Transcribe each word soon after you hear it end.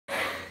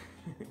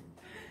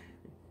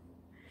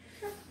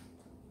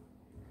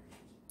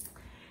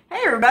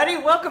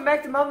everybody, welcome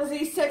back to Mama's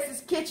East Texas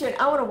Kitchen.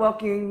 I want to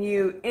welcome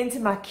you into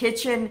my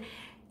kitchen,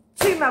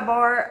 to my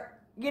bar.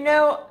 You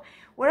know,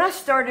 when I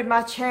started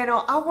my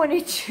channel,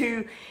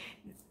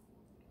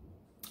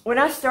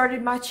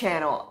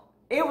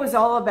 it was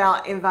all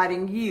about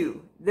inviting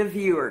you, the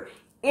viewer,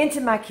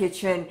 into my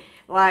kitchen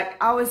like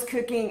I was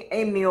cooking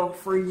a meal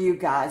for you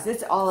guys.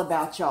 It's all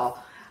about y'all.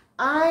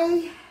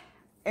 I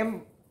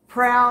am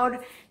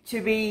proud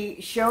to be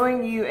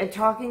showing you and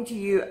talking to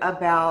you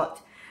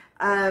about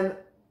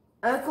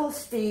Uncle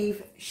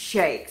Steve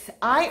shakes.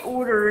 I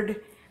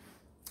ordered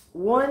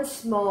one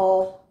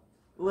small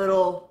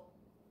little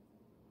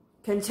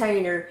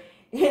container,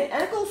 and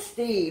Uncle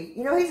Steve,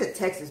 you know, he's a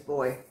Texas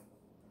boy.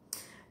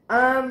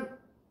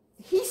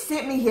 He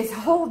sent me his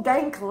whole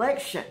dang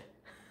collection.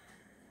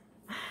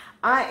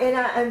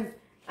 I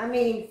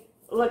mean,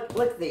 look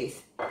at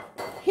these.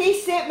 He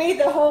sent me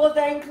the whole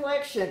dang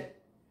collection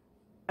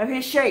of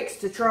his shakes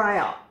to try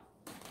out.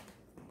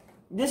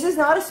 This is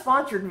not a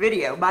sponsored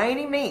video by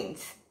any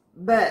means,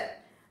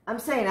 but I'm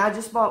saying I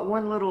just bought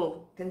one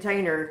little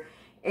container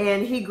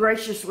and he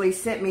graciously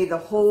sent me the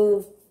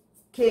whole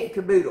kit and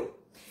caboodle.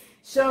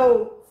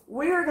 So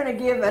we are going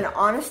to give an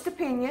honest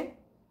opinion,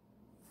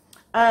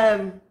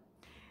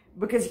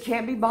 because it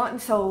can't be bought and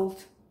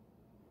sold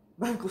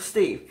by Uncle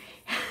Steve.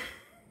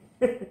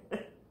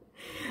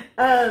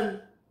 I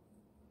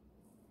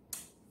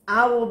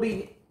will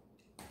be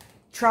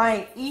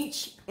trying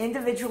each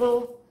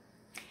individual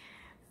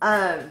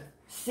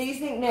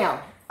seasoning.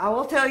 Now, I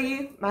will tell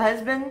you, my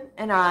husband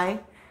and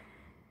I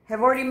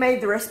have already made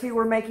the recipe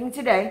we're making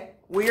today.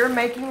 We are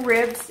making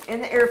ribs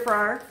in the air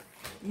fryer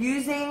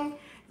using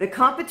the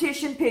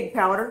competition pig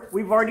powder.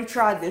 We've already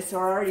tried this, so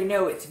I already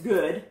know it's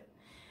good.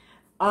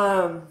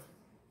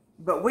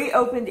 But we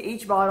opened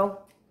each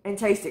bottle and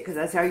tasted it, because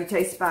that's how you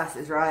taste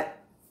spices, right?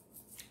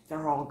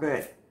 They're all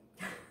good.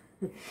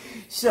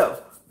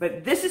 So,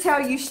 but this is how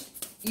you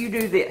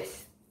do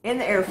this in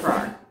the air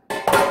fryer.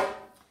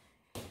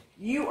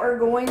 You are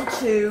going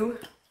to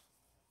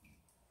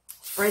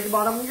spray the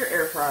bottom of your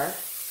air fryer.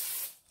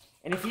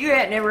 And if you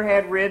had never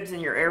had ribs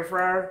in your air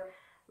fryer,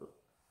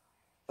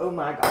 oh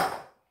my God.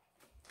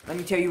 Let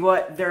me tell you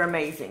what, they're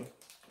amazing.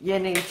 You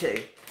need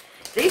to.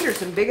 These are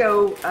some big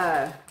old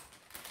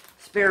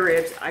spare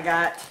ribs I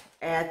got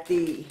at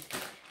the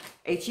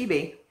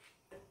HEB.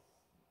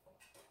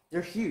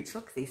 They're huge.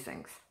 Look at these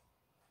things.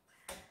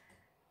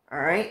 All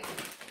right.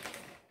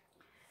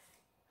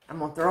 I'm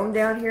going to throw them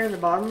down here in the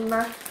bottom of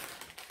my...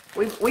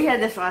 We had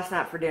this last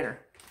night for dinner.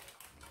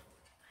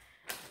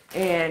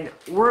 And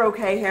we're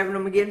okay having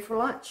them again for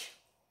lunch.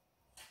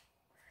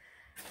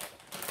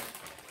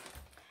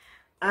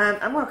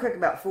 I'm going to cook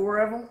about 4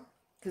 of them,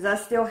 because I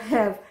still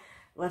have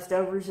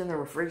leftovers in the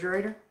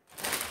refrigerator.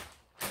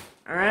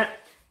 All right.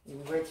 Let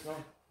me rinse my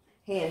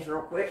hands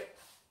real quick.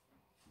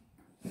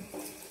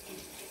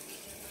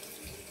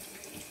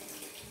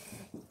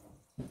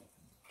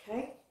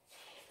 Okay.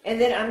 And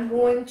then I'm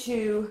going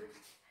to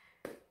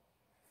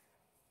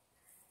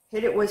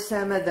hit it with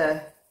some of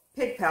the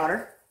pig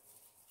powder.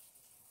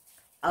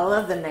 I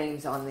love the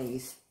names on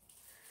these.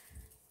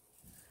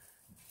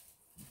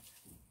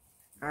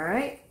 All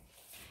right.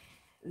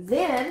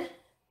 Then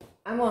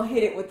I'm going to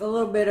hit it with a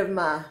little bit of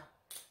my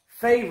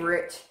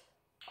favorite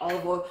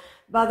olive oil.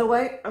 By the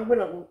way, I'm going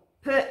to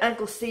put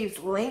Uncle Steve's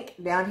link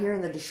down here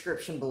in the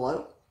description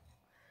below,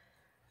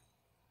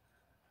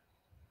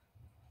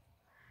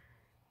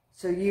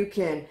 so you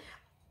can...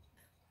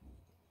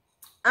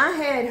 I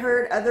had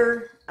heard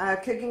other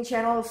cooking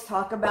channels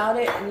talk about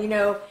it, and you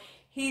know,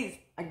 he's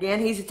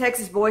a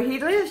Texas boy. He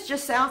lives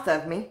just south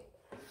of me,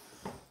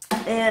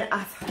 and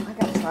I thought, I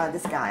gotta try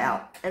this guy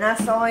out. And I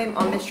saw him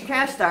on Mr.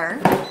 Cast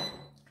Iron.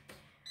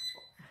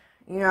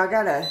 You know, I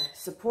gotta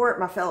support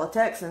my fellow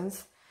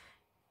Texans.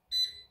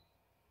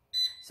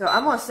 So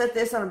I'm gonna set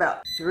this on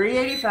about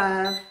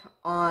 385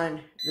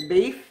 on the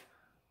beef.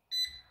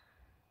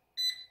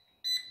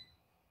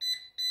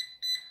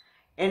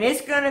 And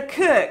it's gonna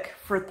cook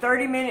for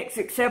 30 minutes,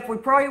 except we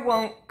probably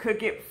won't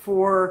cook it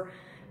for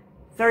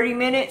 30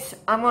 minutes.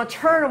 I'm gonna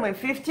turn them in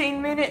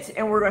 15 minutes,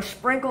 and we're gonna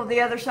sprinkle the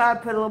other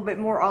side, put a little bit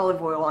more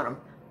olive oil on them.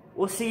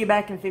 We'll see you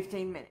back in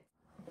 15 minutes.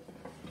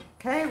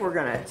 Okay, we're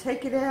gonna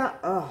take it out.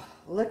 Oh,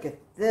 look at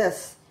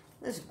this.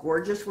 This is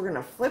gorgeous. We're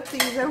gonna flip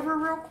these over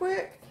real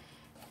quick.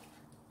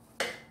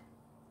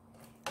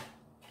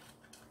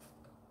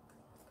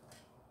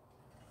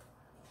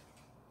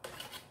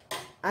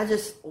 I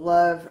just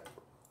love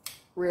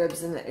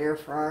ribs in the air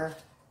fryer.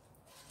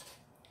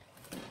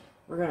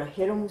 We're going to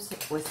hit them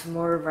with some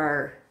more of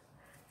our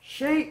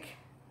shake.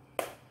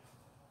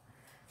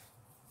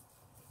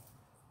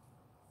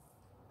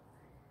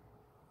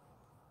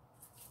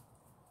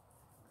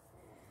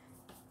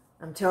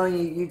 I'm telling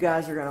you, you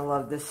guys are going to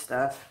love this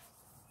stuff.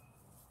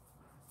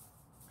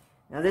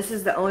 Now, this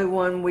is the only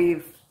one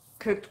we've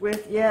cooked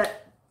with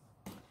yet,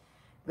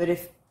 but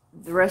if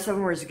the rest of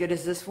them are as good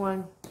as this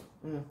one,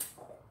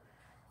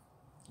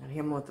 I'll hit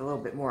them with a little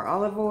bit more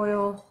olive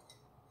oil.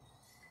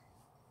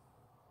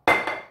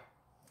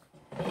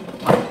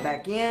 Pop it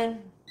back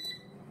in.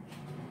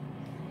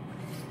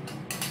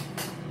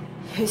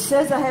 It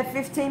says I have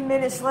 15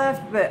 minutes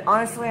left, but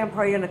honestly, I'm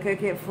probably going to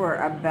cook it for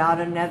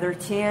about another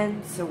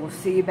 10. So we'll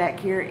see you back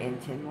here in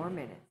 10 more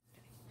minutes.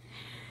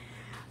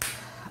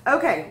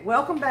 Okay,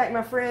 welcome back,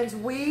 my friends.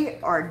 We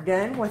are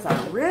done with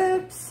our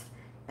ribs,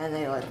 and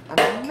they look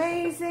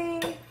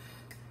amazing.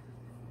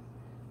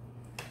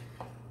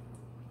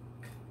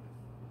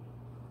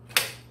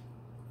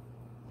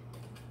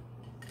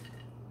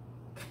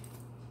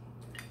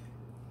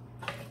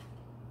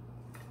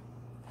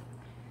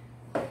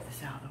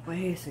 Out of the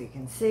way so you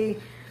can see.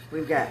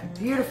 We've got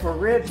beautiful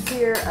ribs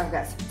here. I've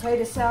got some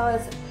potato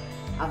salads.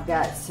 I've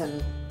got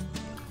some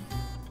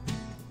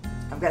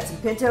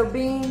pinto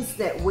beans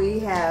that we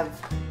have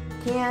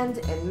canned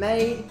and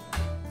made.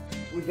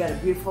 We've got a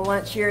beautiful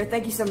lunch here.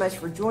 Thank you so much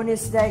for joining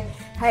us today.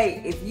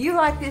 Hey, if you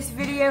like this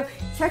video,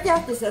 check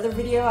out this other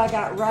video I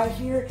got right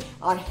here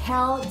on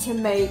how to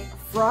make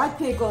fried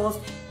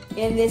pickles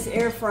in this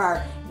air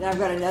fryer. And I've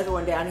got another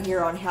one down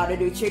here on how to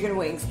do chicken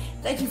wings.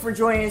 Thank you for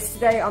joining us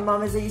today on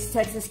Mama Z's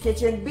Texas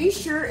Kitchen. Be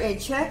sure and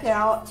check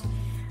out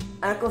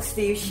Uncle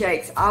Steve's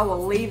Shakes. I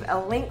will leave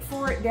a link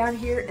for it down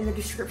here in the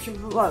description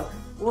below.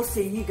 We'll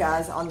see you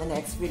guys on the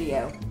next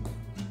video.